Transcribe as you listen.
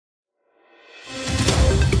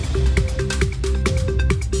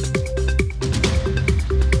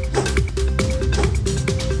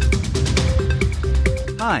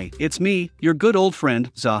Hi, it's me, your good old friend,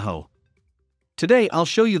 Zaho. Today I'll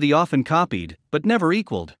show you the often copied, but never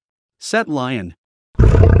equaled, Z.LION.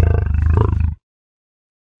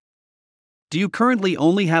 Do you currently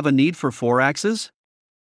only have a need for 4 axes?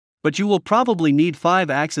 But you will probably need 5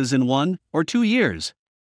 axes in 1 or 2 years.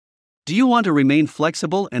 Do you want to remain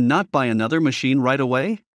flexible and not buy another machine right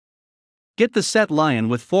away? Get the Z.LION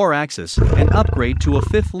with 4 axes and upgrade to a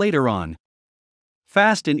 5th later on.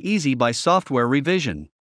 Fast and easy by software revision.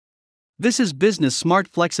 This is business smart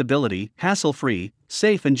flexibility, hassle-free,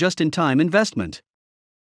 safe and just-in-time investment.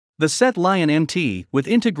 The Z.LION MT, with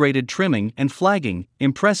integrated trimming and flagging,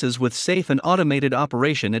 impresses with safe and automated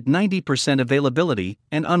operation at 90% availability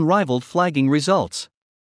and unrivaled flagging results.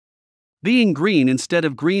 Being green instead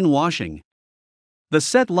of greenwashing. The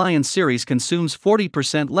Z.LION series consumes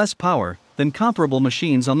 40% less power than comparable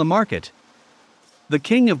machines on the market. The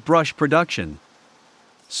king of brush production.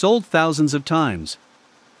 Sold thousands of times.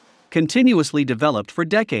 Continuously developed for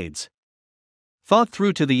decades. Thought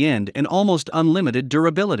through to the end and almost unlimited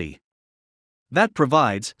durability. That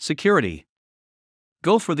provides security.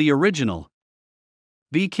 Go for the original.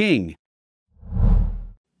 Be king.